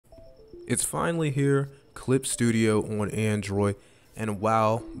It's finally here, Clip Studio on Android, and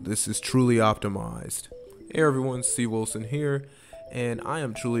wow, this is truly optimized. Hey everyone, C. Wilson here, and I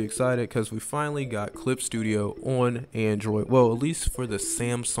am truly excited because we finally got Clip Studio on Android, well, at least for the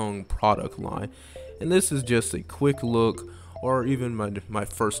Samsung product line. And this is just a quick look, or even my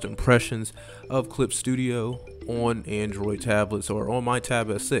first impressions of Clip Studio on Android tablets or on my Tab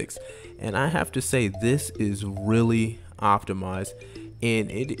S6. And I have to say, this is really optimized, and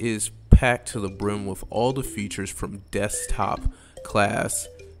it is packed to the brim with all the features from desktop class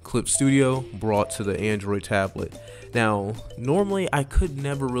Clip Studio brought to the Android tablet. Now, normally I could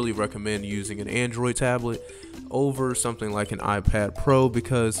never really recommend using an Android tablet over something like an iPad Pro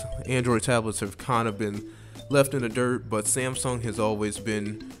because Android tablets have kind of been left in the dirt, but Samsung has always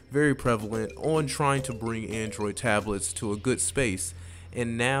been very prevalent on trying to bring Android tablets to a good space,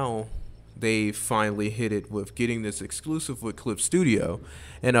 and now they finally hit it with getting this exclusive with Clip Studio.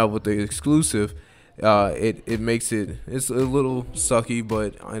 And with the exclusive, it makes it's a little sucky,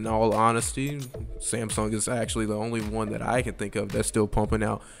 but in all honesty, Samsung is actually the only one that I can think of that's still pumping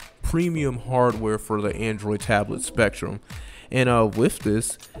out premium hardware for the Android tablet spectrum. And with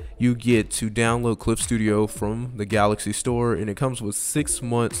this, you get to download Clip Studio from the Galaxy Store, and it comes with 6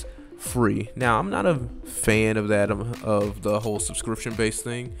 months free. Now, I'm not a fan of that, of the whole subscription-based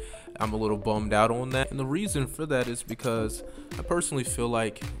thing. I'm a little bummed out on that, and the reason for that is because I personally feel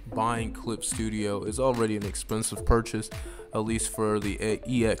like buying Clip Studio is already an expensive purchase, at least for the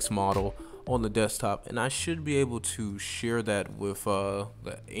EX model on the desktop, and I should be able to share that with the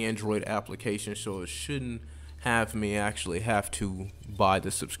Android application, so it shouldn't have me actually have to buy the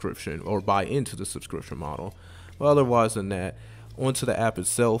subscription or buy into the subscription model. But otherwise than that, onto the app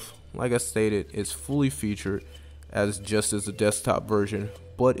itself, like I stated, it's fully featured as just as a desktop version,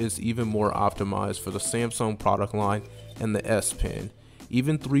 but is even more optimized for the Samsung product line and the S Pen.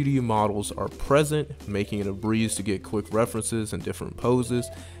 Even 3D models are present, making it a breeze to get quick references and different poses,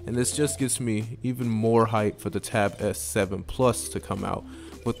 and this just gets me even more hype for the Tab S7 Plus to come out.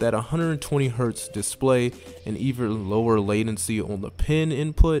 With that 120Hz display and even lower latency on the pen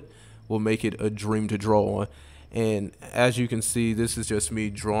input will make it a dream to draw on. And as you can see, this is just me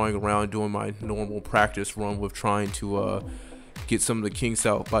drawing around, doing my normal practice run with trying to get some of the kinks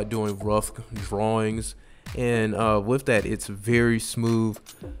out by doing rough drawings. And with that, it's very smooth.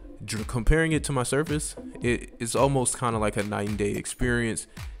 Comparing it to my Surface, it's almost kind of like a night and day experience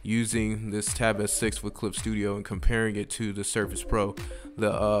using this Tab S6 with Clip Studio and comparing it to the Surface Pro.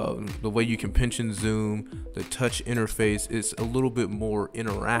 The way you can pinch and zoom, the touch interface is a little bit more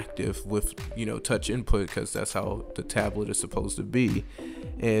interactive with touch input, because that's how the tablet is supposed to be.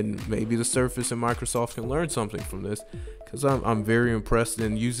 And maybe the Surface and Microsoft can learn something from this, because I'm very impressed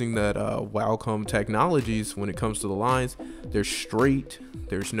in using that Wacom technologies when it comes to the lines. They're straight,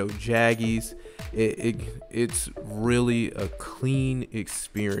 there's no jaggies. It's really a clean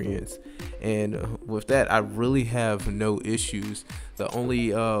experience, and with that, I really have no issues. The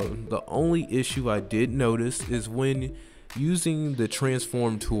only issue I did notice is when using the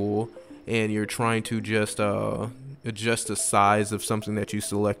transform tool and you're trying to just adjust the size of something that you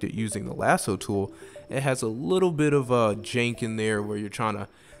selected using the lasso tool. It has a little bit of a jank in there where you're trying to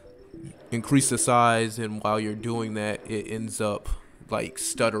increase the size, and while you're doing that, it ends up like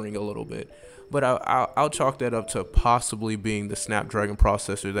stuttering a little bit. But I'll chalk that up to possibly being the Snapdragon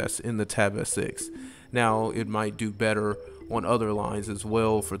processor that's in the Tab S6. Now, it might do better on other lines as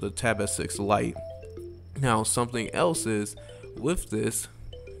well for the Tab S6 Lite. Now, something else is, with this,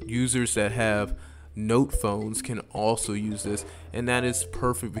 users that have Note phones can also use this, and that is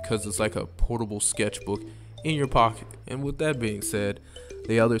perfect because it's like a portable sketchbook in your pocket. And with that being said,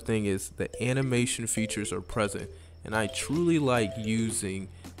 the other thing is the animation features are present, and I truly like using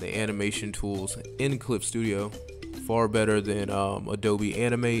the animation tools in Clip Studio far better than Adobe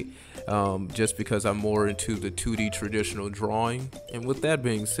Animate, just because I'm more into the 2D traditional drawing. And with that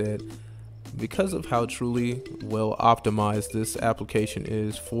being said, because of how truly well optimized this application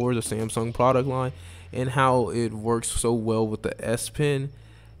is for the Samsung product line and how it works so well with the S Pen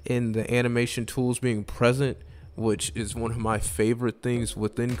and the animation tools being present, which is one of my favorite things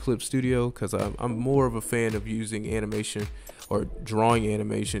within Clip Studio, because I'm more of a fan of using animation or drawing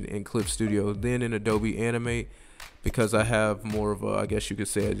animation in Clip Studio than in Adobe Animate, because I have more of a, I guess you could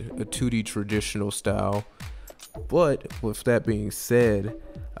say, a 2D traditional style. But with that being said,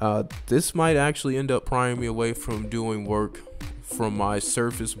 this might actually end up prying me away from doing work from my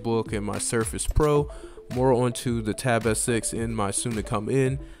Surface Book and my Surface Pro, more onto the Tab S6 and my soon to come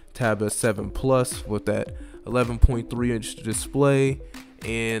in Tab S7 Plus with that 11.3-inch display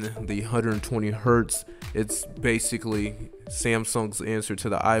and the 120Hz It's basically Samsung's answer to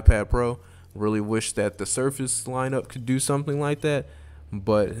the iPad Pro. Really wish that the Surface lineup could do something like that,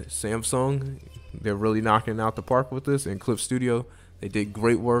 but Samsung, they're really knocking it out the park with this. And Clip Studio, they did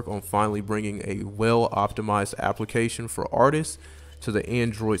great work on finally bringing a well-optimized application for artists to the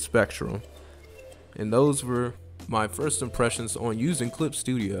Android spectrum. And those were my first impressions on using Clip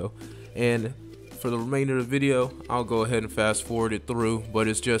Studio. And for the remainder of the video, I'll go ahead and fast forward it through, but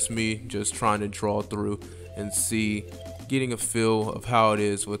it's just me just trying to draw through and getting a feel of how it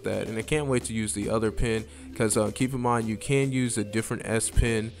is with that. And I can't wait to use the other pen, because keep in mind you can use a different S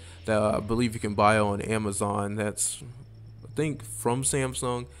Pen that I believe you can buy on Amazon. That's, I think, from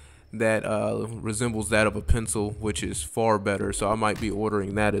Samsung, that resembles that of a pencil, which is far better. So I might be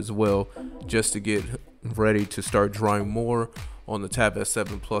ordering that as well, just to get ready to start drawing more on the Tab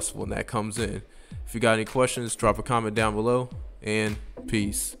S7 Plus when that comes in. If you got any questions, drop a comment down below, and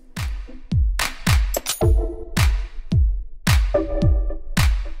peace.